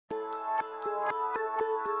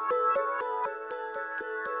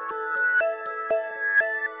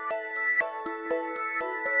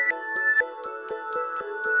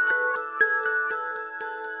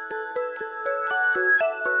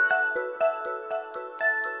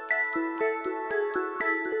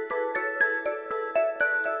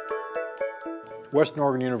Western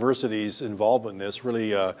Oregon University's involvement in this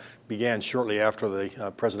really began shortly after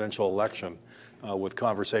the presidential election with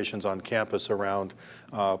conversations on campus around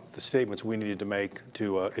the statements we needed to make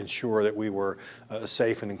to ensure that we were a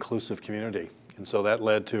safe and inclusive community. And so that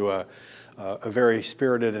led to a very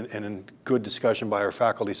spirited and good discussion by our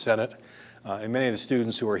faculty senate. And many of the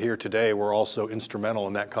students who are here today were also instrumental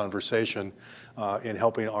in that conversation in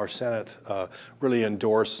helping our Senate really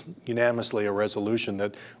endorse unanimously a resolution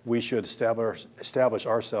that we should establish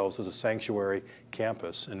ourselves as a sanctuary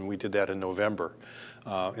campus, and we did that in November.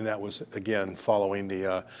 And that was, again, following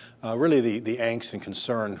the really the angst and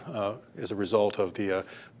concern as a result of the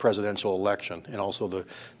presidential election, and also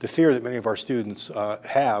the fear that many of our students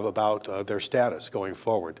have about their status going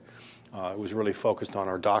forward. It was really focused on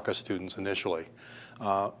our DACA students initially.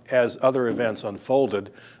 As other events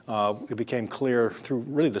unfolded, it became clear through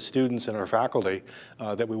really the students and our faculty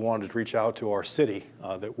that we wanted to reach out to our city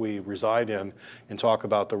that we reside in and talk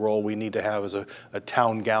about the role we need to have as a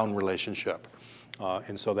town-gown relationship.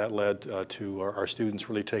 And so that led to our students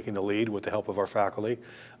really taking the lead with the help of our faculty.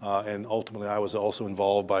 And ultimately, I was also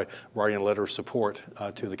involved by writing a letter of support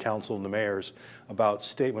to the council and the mayors about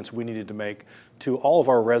statements we needed to make to all of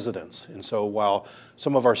our residents. And so while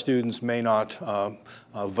some of our students may not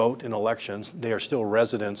vote in elections, they are still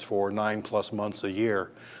residents for 9+ months a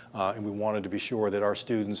year. And we wanted to be sure that our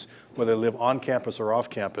students, whether they live on campus or off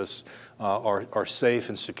campus, are safe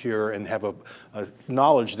and secure and have a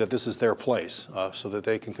knowledge that this is their place so that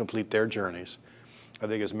they can complete their journeys. I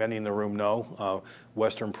think as many in the room know,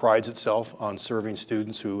 Western prides itself on serving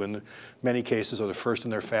students who in many cases are the first in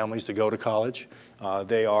their families to go to college.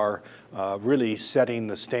 They are really setting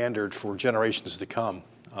the standard for generations to come.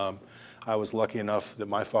 I was lucky enough that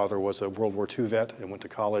my father was a World War II vet and went to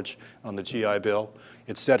college on the GI Bill.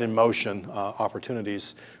 It set in motion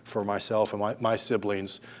opportunities for myself and my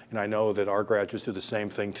siblings, and I know that our graduates do the same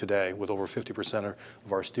thing today with over 50%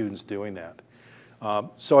 of our students doing that.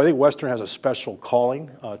 So I think Western has a special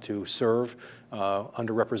calling to serve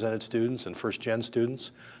underrepresented students and first-gen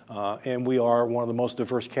students, and we are one of the most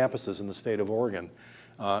diverse campuses in the state of Oregon.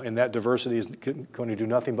 And that diversity is going to do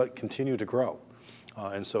nothing but continue to grow.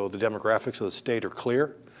 And so the demographics of the state are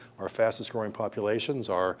clear. Our fastest growing populations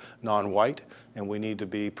are non-white, and we need to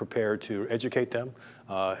be prepared to educate them,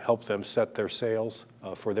 help them set their sails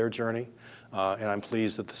for their journey. And I'm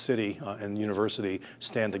pleased that the city and the university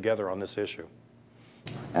stand together on this issue.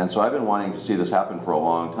 And so I've been wanting to see this happen for a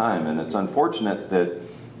long time, and it's unfortunate that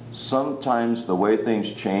sometimes the way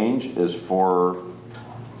things change is for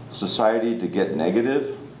society to get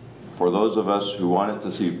negative. For those of us who want it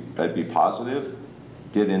to see that be positive,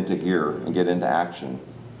 get into gear and get into action.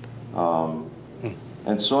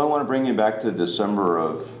 And so I want to bring you back to December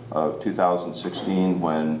of 2016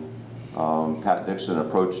 when Pat Dixon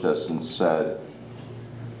approached us and said,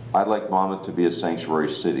 I'd like Monmouth to be a sanctuary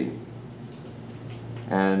city.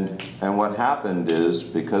 And what happened is,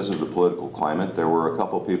 because of the political climate, there were a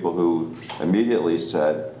couple people who immediately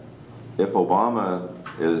said, if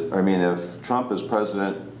if Trump is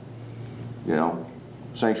president, you know,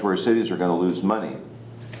 sanctuary cities are going to lose money.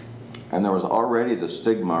 And there was already the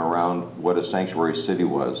stigma around what a sanctuary city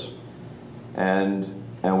was. And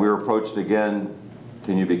we were approached again,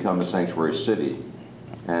 can you become a sanctuary city?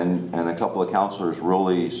 And a couple of counselors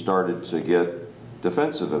really started to get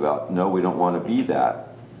defensive about, no, we don't want to be that.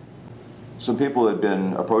 Some people had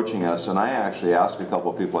been approaching us, and I actually asked a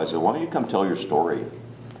couple of people, I said, why don't you come tell your story?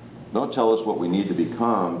 Don't tell us what we need to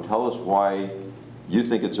become, tell us why you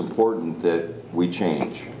think it's important that we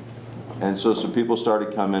change. And so some people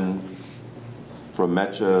started coming from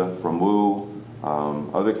MECHA, from WU,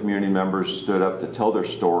 other community members stood up to tell their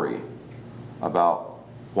story about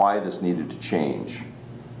why this needed to change.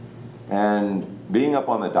 And being up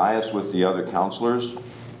on the dais with the other counselors,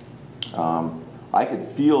 I could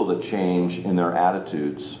feel the change in their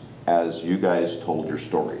attitudes as you guys told your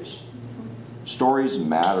stories. Stories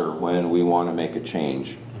matter when we want to make a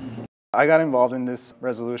change. I got involved in this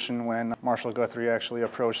resolution when Marshall Guthrie actually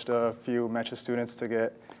approached a few MECHA students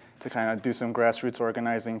to kind of do some grassroots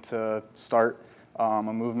organizing to start a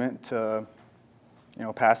movement to, you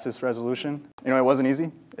know, pass this resolution. You know, it wasn't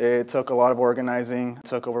easy. It took a lot of organizing. It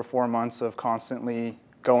took over 4 months of constantly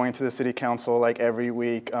going to the city council like every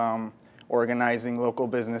week, organizing local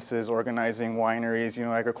businesses, organizing wineries, you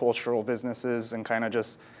know, agricultural businesses, and kind of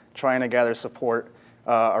just trying to gather support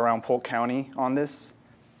around Polk County on this.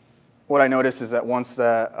 What I noticed is that once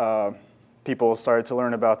that people started to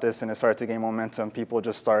learn about this and it started to gain momentum, people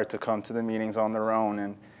just started to come to the meetings on their own,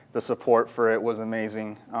 and the support for it was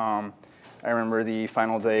amazing. I remember the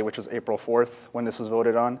final day, which was April 4th, when this was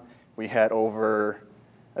voted on. We had over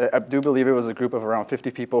I do believe it was a group of around 50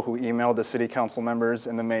 people who emailed the city council members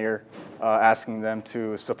and the mayor asking them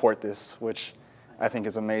to support this, which I think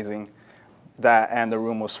is amazing. That, and the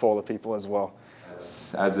room was full of people as well.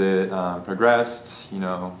 As it progressed, you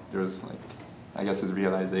know, there was like, I guess, this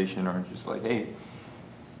realization, or just like, hey,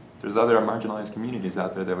 there's other marginalized communities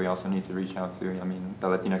out there that we also need to reach out to. I mean, the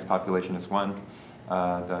Latinx population is one,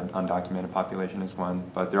 the undocumented population is one,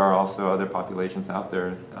 but there are also other populations out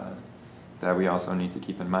there that we also need to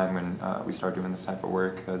keep in mind when we start doing this type of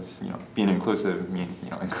work, because, you know, being inclusive means, you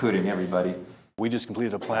know, including everybody. We just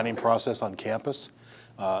completed a planning process on campus,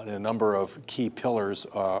 and a number of key pillars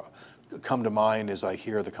come to mind as I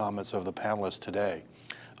hear the comments of the panelists today.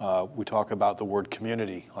 We talk about the word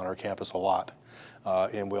community on our campus a lot.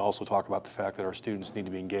 And we also talk about the fact that our students need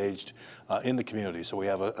to be engaged in the community. So we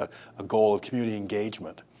have a goal of community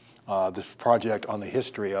engagement. This project on the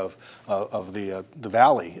history of the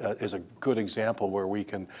Valley is a good example where we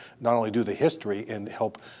can not only do the history and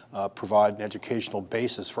help provide an educational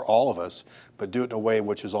basis for all of us, but do it in a way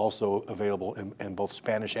which is also available in both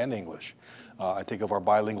Spanish and English. I think of our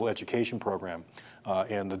bilingual education program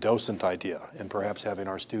and the docent idea, and perhaps having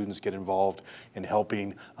our students get involved in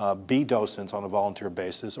helping be docents on a volunteer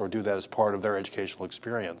basis or do that as part of their educational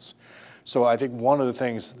experience. So I think one of the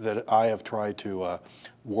things that I have tried to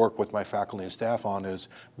work with my faculty and staff on is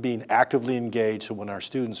being actively engaged, so when our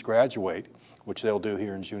students graduate, which they'll do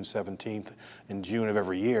here in June 17th, in June of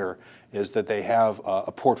every year, is that they have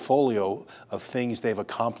a portfolio of things they've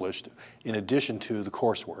accomplished in addition to the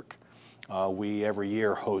coursework. We every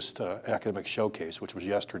year host Academic Showcase, which was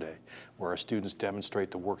yesterday, where our students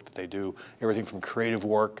demonstrate the work that they do, everything from creative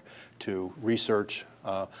work to research.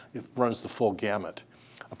 It runs the full gamut.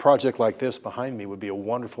 A project like this behind me would be a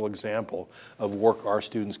wonderful example of work our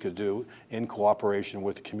students could do in cooperation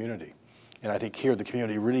with the community. And I think here the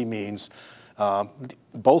community really means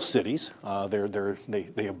both cities.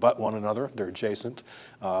 They abut one another. They're adjacent.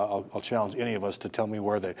 I'll challenge any of us to tell me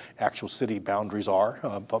where the actual city boundaries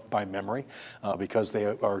are by memory, because they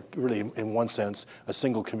are really, in one sense, a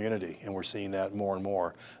single community, and we're seeing that more and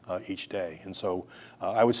more each day. And so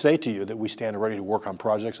I would say to you that we stand ready to work on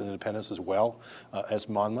projects in Independence as well as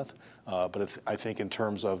Monmouth. But I think in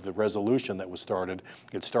terms of the resolution that was started,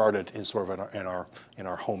 it started in sort of in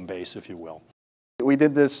our home base, if you will. We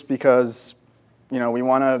did this because, you know, we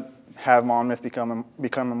want to have Monmouth become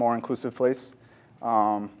a more inclusive place.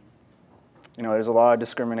 You know, there's a lot of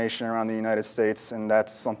discrimination around the United States, and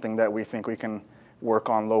that's something that we think we can work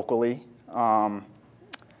on locally,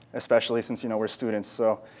 especially since, you know, we're students.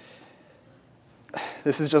 So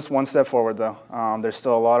this is just one step forward, though. There's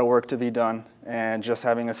still a lot of work to be done, and just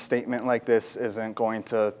having a statement like this isn't going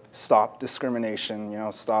to stop discrimination, you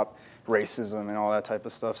know, stop racism and all that type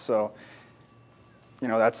of stuff. So, you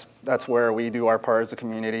know, that's where we do our part as a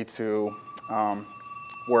community to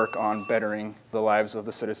work on bettering the lives of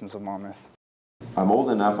the citizens of Monmouth. I'm old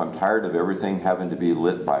enough, I'm tired of everything having to be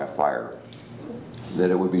lit by a fire. That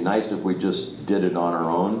it would be nice if we just did it on our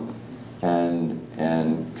own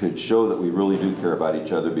and could show that we really do care about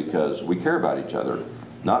each other because we care about each other,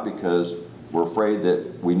 not because we're afraid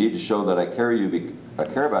that we need to show that I care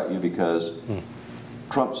about you because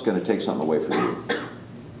Trump's going to take something away from you.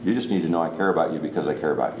 You just need to know I care about you because I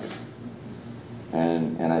care about you.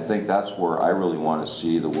 And I think that's where I really want to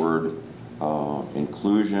see the word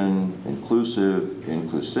inclusion, inclusive,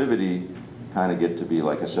 inclusivity kind of get to be,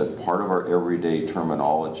 like I said, part of our everyday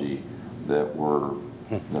terminology that we're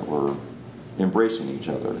embracing each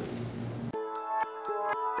other.